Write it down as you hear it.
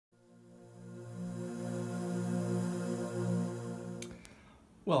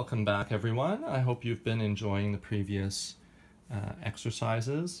Welcome back, everyone. I hope you've been enjoying the previous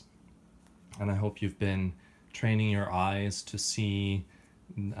exercises, and I hope you've been training your eyes to see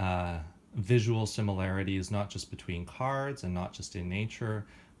visual similarities, not just between cards and not just in nature,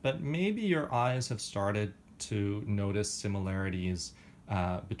 but maybe your eyes have started to notice similarities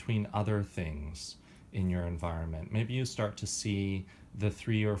between other things in your environment. Maybe you start to see the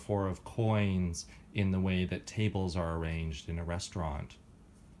 3 or 4 of coins in the way that tables are arranged in a restaurant,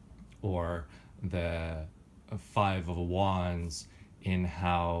 or the 5 of wands in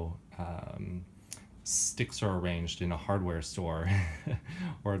how sticks are arranged in a hardware store,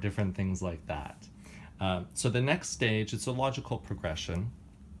 or different things like that. So the next stage, it's a logical progression.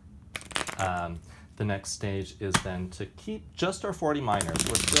 The next stage is then to keep just our 40 minors.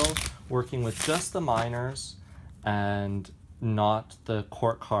 We're still working with just the minors and not the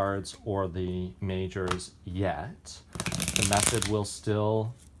court cards or the majors yet. The method will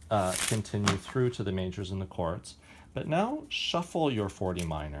still continue through to the majors and the courts. But now shuffle your 40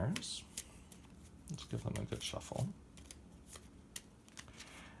 minors. Let's give them a good shuffle.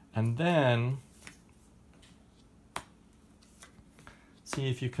 And then see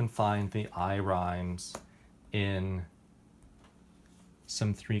if you can find the eye rhymes in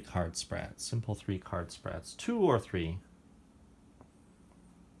some 3-card spreads, simple 3-card spreads, 2 or 3.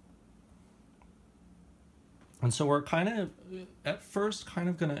 And so we're kind of, at first, kind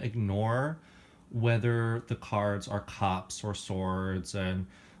of going to ignore whether the cards are cups or swords and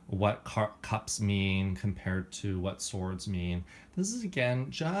what cups mean compared to what swords mean. This is,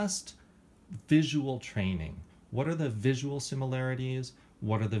 again, just visual training. What are the visual similarities?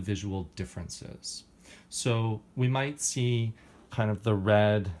 What are the visual differences? So we might see kind of the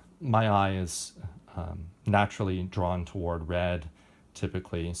red. My eye is naturally drawn toward red,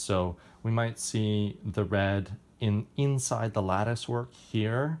 typically. So we might see the red inside the lattice work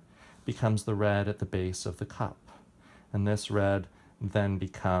here becomes the red at the base of the cup. And this red then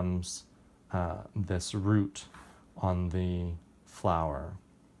becomes this root on the flower.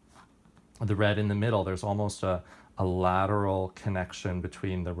 The red in the middle, there's almost a lateral connection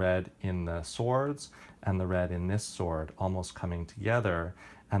between the red in the swords and the red in this sword, almost coming together.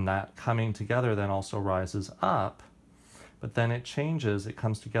 And that coming together then also rises up, but then it changes, it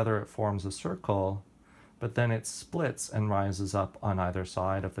comes together, it forms a circle, but then it splits and rises up on either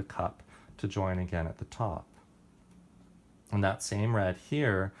side of the cup to join again at the top. And that same red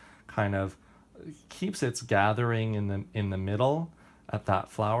here kind of keeps its gathering in the middle at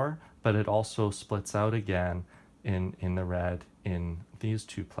that flower, but it also splits out again in the red in these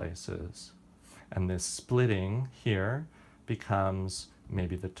 2 places. And this splitting here becomes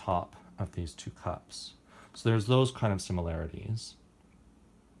maybe the top of these 2 cups. So there's those kind of similarities.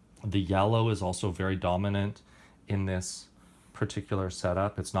 The yellow is also very dominant in this particular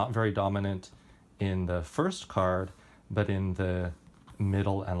setup. It's not very dominant in the first card, but in the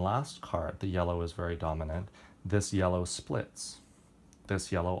middle and last card, the yellow is very dominant. This yellow splits.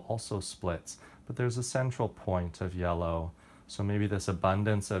 This yellow also splits, but there's a central point of yellow. So maybe this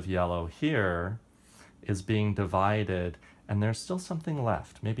abundance of yellow here is being divided, and there's still something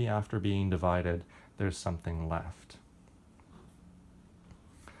left. Maybe after being divided, there's something left.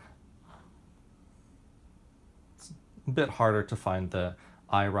 It's a bit harder to find the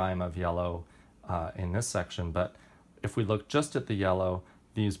eye rhyme of yellow in this section, but if we look just at the yellow,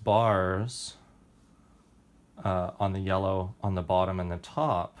 these bars on the yellow on the bottom and the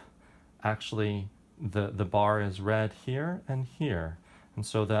top, actually the bar is red here and here. And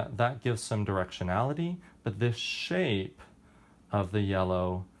so that gives some directionality, but this shape of the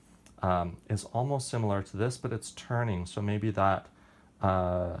yellow is almost similar to this, but it's turning. So maybe that,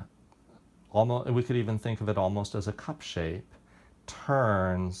 almost, we could even think of it almost as a cup shape,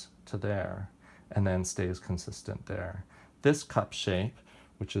 turns to there and then stays consistent there. This cup shape,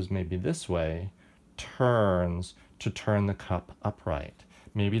 which is maybe this way, turns to turn the cup upright.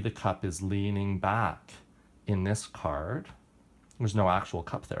 Maybe the cup is leaning back in this card. There's no actual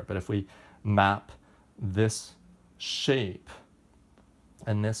cup there, but if we map this shape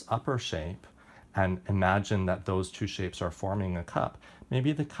and this upper shape and imagine that those 2 shapes are forming a cup,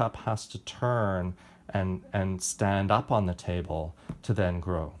 maybe the cup has to turn and stand up on the table to then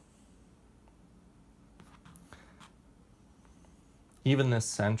grow. Even this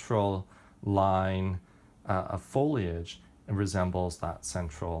central line of foliage resembles that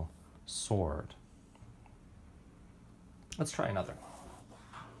central sword. Let's try another.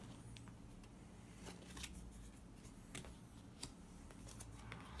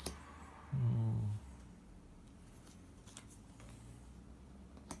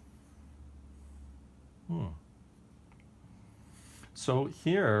 So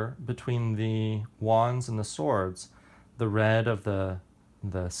here, between the wands and the swords, the red of the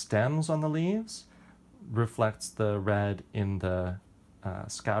stems on the leaves reflects the red in the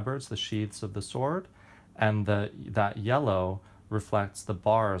scabbards, the sheaths of the sword, and that yellow reflects the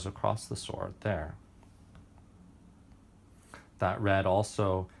bars across the sword there. That red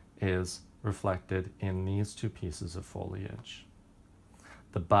also is reflected in these two pieces of foliage.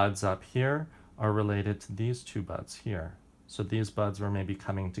 The buds up here are related to these two buds here. So these buds were maybe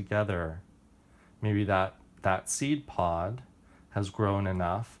coming together. Maybe that seed pod has grown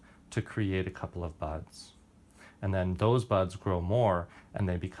enough to create a couple of buds. And then those buds grow more and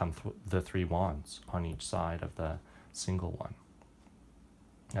they become the three wands on each side of the single one.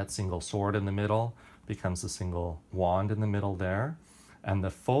 That single sword in the middle becomes a single wand in the middle there. And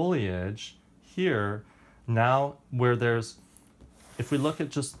the foliage here, now where there's, if we look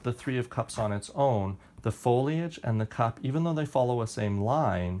at just the Three of Cups on its own, the foliage and the cup, even though they follow a same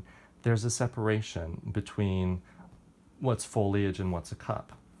line, there's a separation between what's foliage and what's a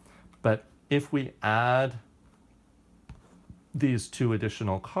cup. But if we add these two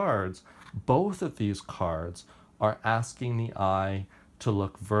additional cards, both of these cards are asking the eye to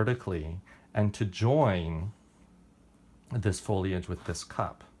look vertically and to join this foliage with this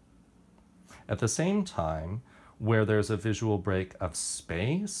cup. At the same time, where there's a visual break of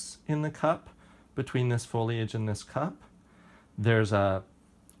space in the cup between this foliage and this cup, there's a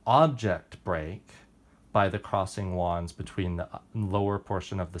object break by the crossing wands between the lower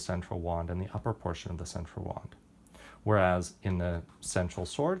portion of the central wand and the upper portion of the central wand. Whereas in the central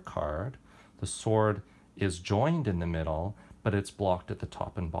sword card, the sword is joined in the middle, but it's blocked at the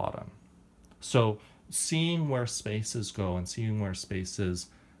top and bottom. So seeing where spaces go and seeing where spaces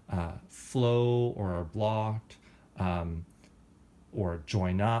flow or are blocked or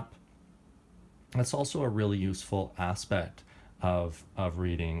join up, that's also a really useful aspect of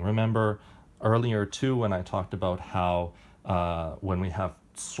reading. Remember earlier too when I talked about how when we have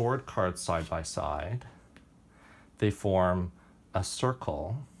sword cards side by side, they form a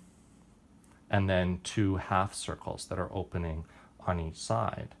circle and then two half circles that are opening on each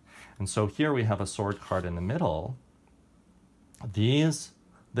side. And so here we have a sword card in the middle. This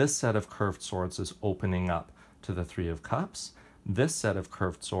set of curved swords is opening up to the Three of Cups. This set of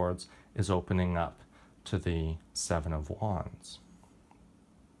curved swords is opening up to the Seven of Wands.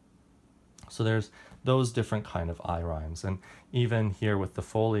 So there's those different kind of eye rhymes. And even here with the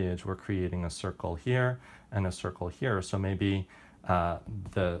foliage, we're creating a circle here and a circle here. So maybe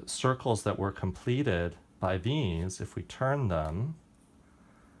the circles that were completed by these, if we turn them,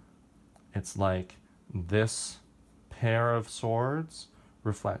 it's like this pair of swords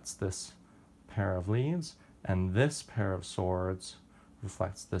reflects this pair of leaves, and this pair of swords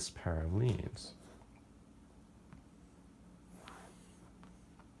reflects this pair of leaves.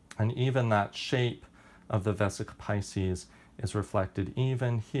 And even that shape of the Vesica Pisces is reflected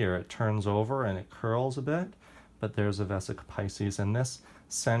even here. It turns over and it curls a bit, but there's a Vesica Pisces, and this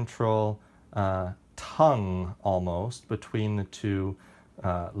central tongue almost between the two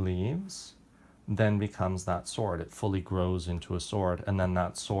leaves then becomes that sword. It fully grows into a sword, and then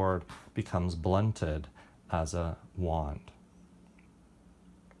that sword becomes blunted as a wand.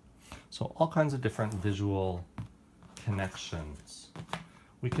 So all kinds of different visual connections.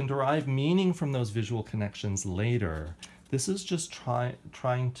 We can derive meaning from those visual connections later. This is just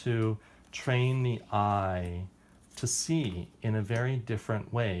trying to train the eye to see in a very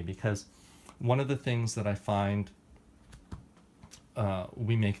different way, because one of the things that I find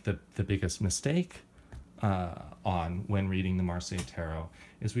we make the biggest mistake on when reading the Marseille Tarot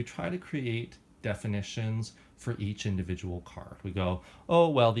is we try to create definitions for each individual card. We go, oh,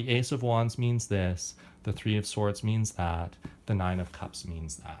 well, the Ace of Wands means this, the Three of Swords means that, the Nine of Cups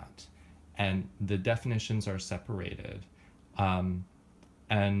means that. And the definitions are separated.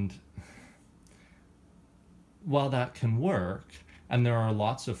 And while that can work, and there are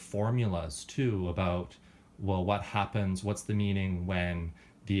lots of formulas too about, well, what happens, what's the meaning when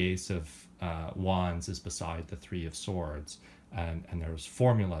the Ace of Wands is beside the Three of Swords, and there's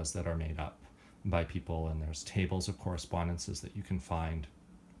formulas that are made up by people, and there's tables of correspondences that you can find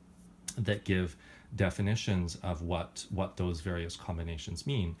that give definitions of what those various combinations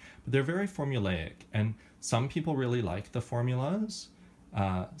mean. But they're very formulaic, and some people really like the formulas.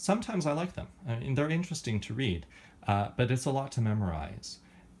 Sometimes I like them. I mean, they're interesting to read, but it's a lot to memorize.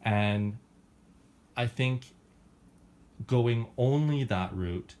 And I think going only that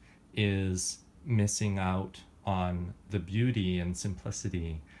route is missing out on the beauty and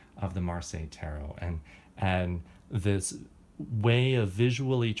simplicity of the Marseille Tarot. And this, way of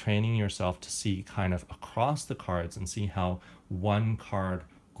visually training yourself to see kind of across the cards and see how one card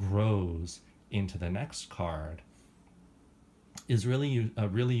grows into the next card is really a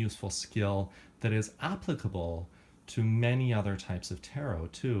really useful skill that is applicable to many other types of tarot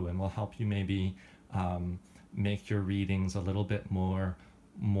too, and will help you maybe make your readings a little bit more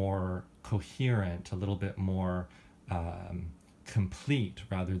coherent, a little bit more complete,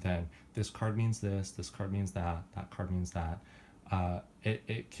 rather than this card means this card means that card means that.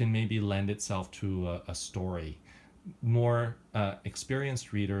 It can maybe lend itself to a story. More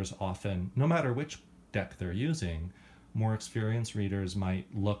experienced readers often, no matter which deck they're using, more experienced readers might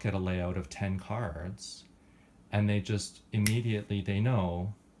look at a layout of 10 cards and they just immediately, they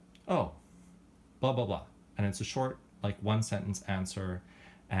know, oh, blah, blah, blah. And it's a short, like, one sentence answer,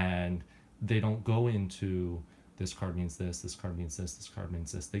 and they don't go into this card means this card means this card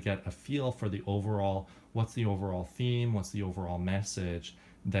means this. They get a feel for the overall, what's the overall theme, what's the overall message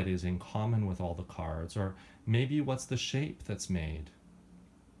that is in common with all the cards, or maybe what's the shape that's made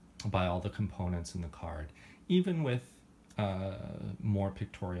by all the components in the card, even with more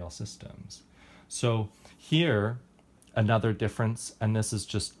pictorial systems. So here, another difference, and this is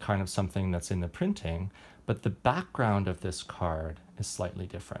just kind of something that's in the printing, but the background of this card is slightly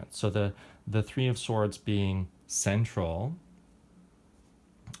different. So the Three of Swords being central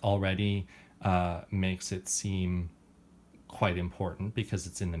already makes it seem quite important because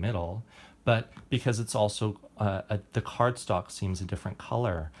it's in the middle, but because it's also the cardstock seems a different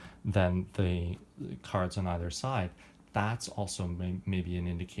color than the cards on either side, that's also maybe an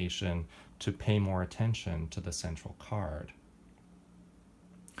indication to pay more attention to the central card.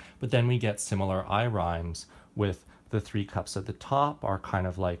 But then we get similar eye rhymes with the three cups at the top are kind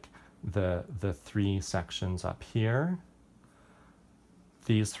of like the three sections up here.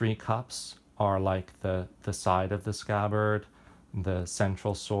 These three cups are like the side of the scabbard, the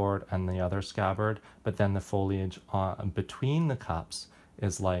central sword, and the other scabbard, but then the foliage between the cups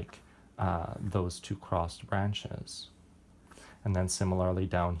is like those two crossed branches. And then similarly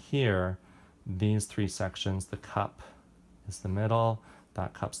down here, these three sections, the cup is the middle,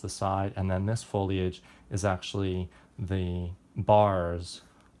 that cup's the side, and then this foliage is actually the bars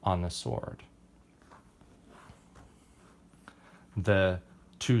on the sword. The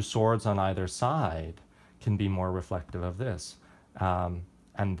two swords on either side can be more reflective of this. And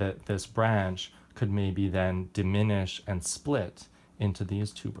that this branch could maybe then diminish and split into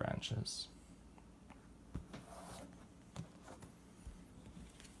these two branches.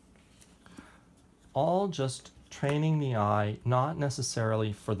 All just training the eye, not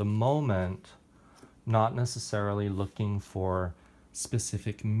necessarily for the moment, not necessarily looking for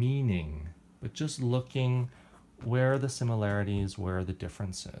specific meaning, but just looking where are the similarities, where are the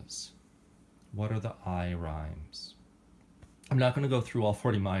differences, what are the eye rhymes. I'm not going to go through all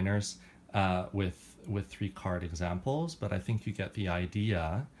 40 minors with 3 card examples, but I think you get the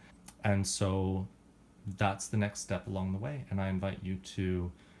idea. And so that's the next step along the way. And I invite you to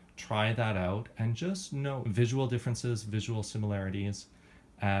try that out and just know visual differences, visual similarities,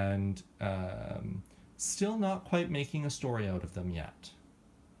 and still not quite making a story out of them yet.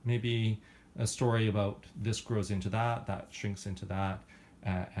 Maybe a story about this grows into that, that shrinks into that,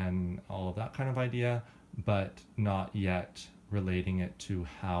 and all of that kind of idea, but not yet relating it to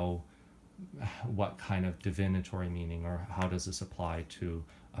what kind of divinatory meaning, or how does this apply to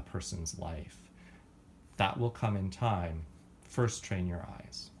a person's life. That will come in time. First, train your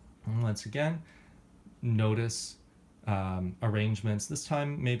eyes. And once again, notice arrangements. This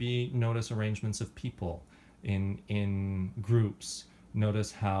time, maybe notice arrangements of people in groups.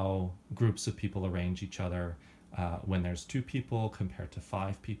 Notice how groups of people arrange each other when there's 2 people compared to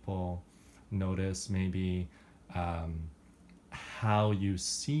 5 people. Notice maybe how you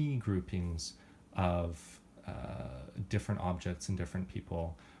see groupings of different objects and different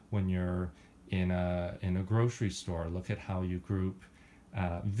people. When you're in a grocery store, look at how you group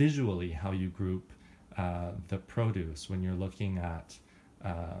visually, how you group the produce. When you're looking at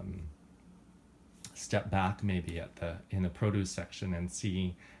step back maybe in the produce section and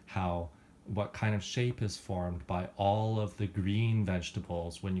see what kind of shape is formed by all of the green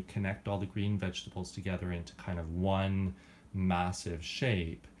vegetables. When you connect all the green vegetables together into kind of one massive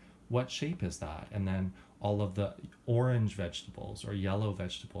shape, what shape is that? And then all of the orange vegetables or yellow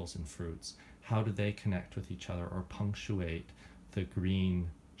vegetables and fruits, how do they connect with each other or punctuate the green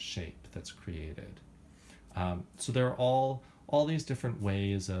shape that's created? So there are all these different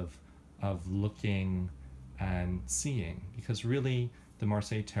ways of looking and seeing, because really the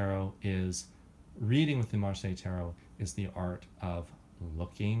Marseille Tarot reading with the Marseille Tarot is the art of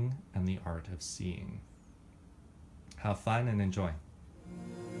looking and the art of seeing. Have fun and enjoy.